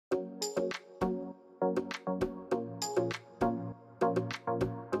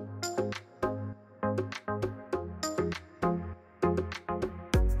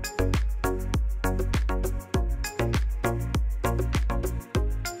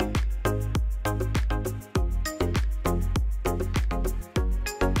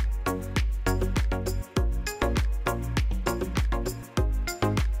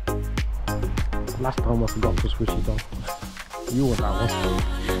last time I forgot to switch it on. You want that one?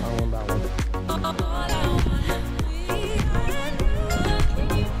 I want that one.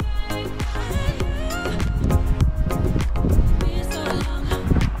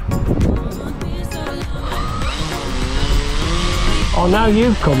 Oh, now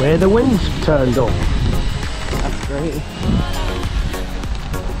you've come here, the wind's turned up. That's great.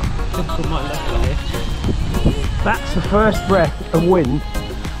 Typical my left here. That's the first breath of wind.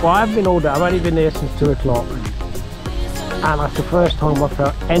 Well, I haven't been all day, I've only been here since 2 o'clock. And that's the first time I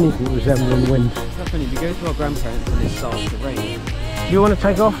felt anything resembling wind. That's funny, we go to our grandparents and it starts to rain. Do you want to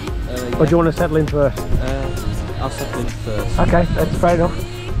take off? Yeah. Or do you want to settle in first? I'll settle in first. Okay, that's fair enough.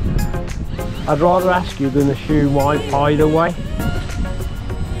 I'd rather ask you than assume either way.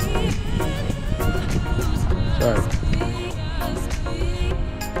 So,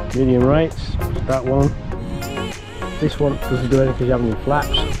 medium rates, that one. This one doesn't do anything because you haven't any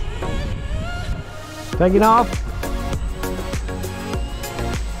flaps. Take it off.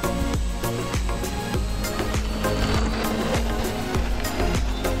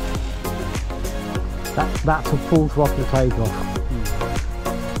 That's a full throttle takeoff.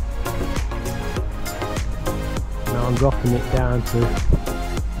 Now I'm dropping it down to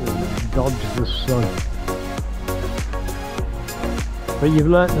dodge the sun. But you've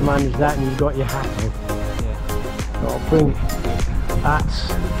learnt to manage that and you've got your hat on. Yeah. So I'll bring it.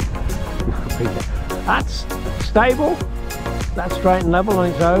 That's stable. That's straight and level on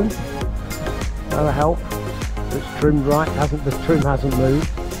its own. That'll help. It's trimmed right. The trim hasn't moved.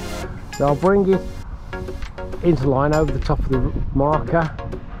 So I'll bring it into line over the top of the marker.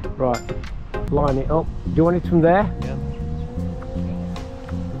 Right, line it up. Do you want it from there? Yeah.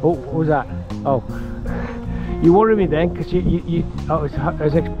 Oh, what was that? Oh, you worried me then because I was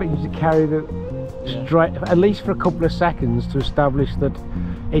expecting you to carry the straight, at least for a couple of seconds, to establish that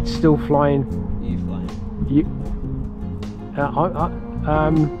it's still flying. You flying?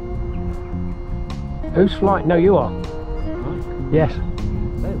 Who's flying? No, you are. Right. Yes.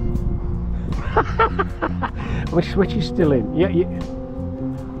 Which is still in? Yeah.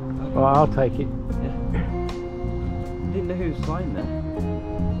 Oh, I'll take it. Yeah. I didn't know who was flying there.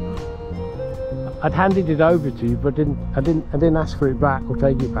 I'd handed it over to you, but I didn't ask for it back or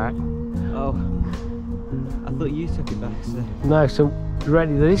take it back. Oh, I thought you took it back. So. No, so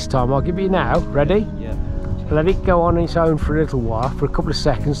ready this time? I'll give you now. Ready? Yeah. Let it go on its own for a little while, for a couple of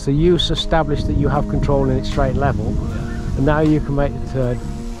seconds, so you establish that you have control in its straight level, Yeah. and now you can make the turn.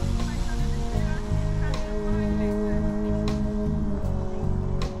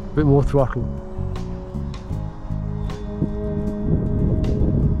 A bit more throttle.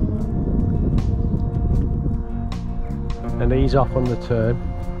 And ease off on the turn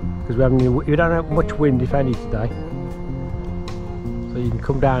because we don't have much wind, if any, today. So you can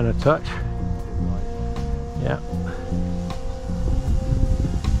come down a touch. Yeah.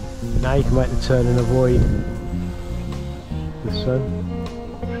 Now you can make the turn and avoid the sun.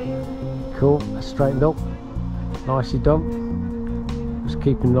 Cool. That's straightened up. Nicely done. Just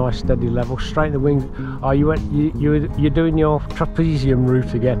keeping nice steady level. Straighten the wings. Oh, you're doing your trapezium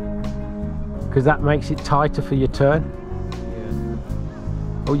route again because that makes it tighter for your turn.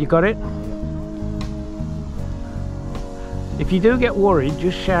 Yeah. Oh, you got it? If you do get worried,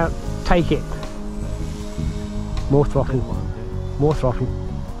 just shout, take it. More throttle. More throttle.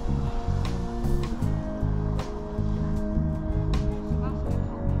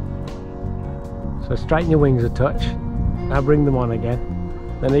 So straighten your wings a touch. Now bring them on again.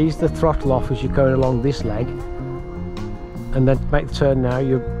 Then ease the throttle off as you're going along this leg, and then make the turn. Now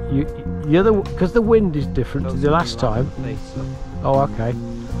because the wind is different to the last time. Oh, okay.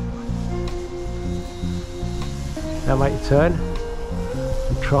 Now make the turn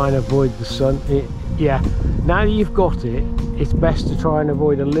and try and avoid the sun. Yeah. Now that you've got it, it's best to try and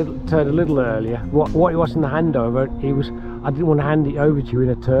avoid turn a little earlier. What it was in the handover, I didn't want to hand it over to you in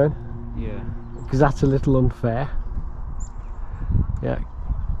a turn. Yeah. Because that's a little unfair. Yeah.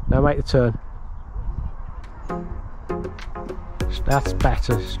 Now make the turn. That's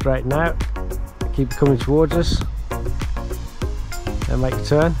better. Straighten out. Keep it coming towards us. Now make the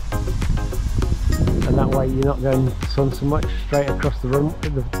turn. And that way you're not going sun so much. Straight across the run,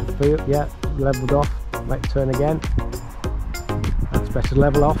 the field. Yeah. Leveled off. Make the turn again. That's better.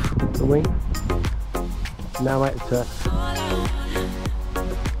 Level off the wing. Now make the turn.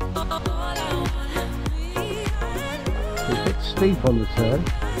 A bit steep on the turn.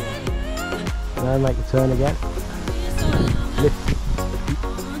 Now make the turn again. Lift.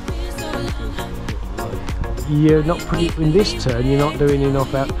 You're not putting in this turn. You're not doing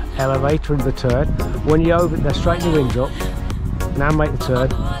enough elevator in the turn. When you're over there, straighten your wings up. Now make the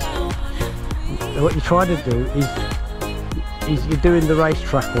turn. what you try to do is you're doing the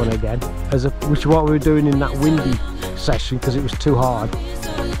racetrack one again, which is what we were doing in that windy session because it was too hard.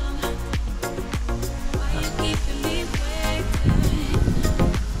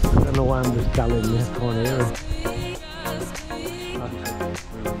 I don't know why I'm just galling this, I can't hear him.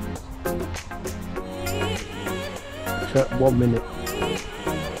 So 1 minute.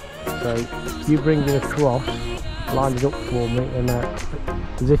 So you bring it across, line it up for me, and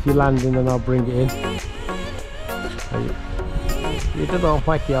as if you're landing, and I'll bring it in. So you don't know,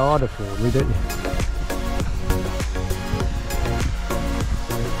 make it harder for me, don't you?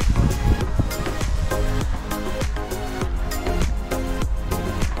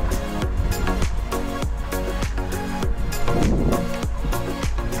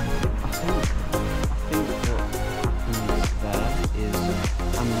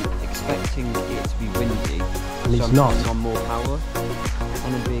 So it's not. on more power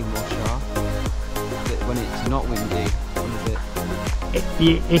and I'm being more sharp, but when it's not windy, I'm a bit...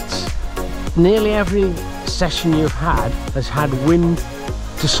 It's nearly every session you've had has had wind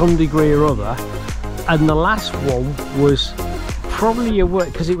to some degree or other, and the last one was probably your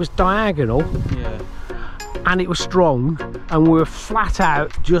work because it was diagonal, yeah, and it was strong, and we were flat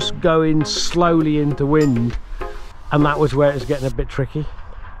out just going slowly into wind, and that was where it was getting a bit tricky.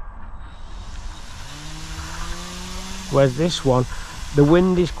 Whereas this one, the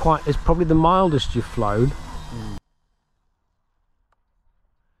wind is probably the mildest you've flown.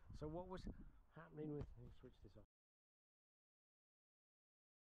 So what was happening with, switch this off.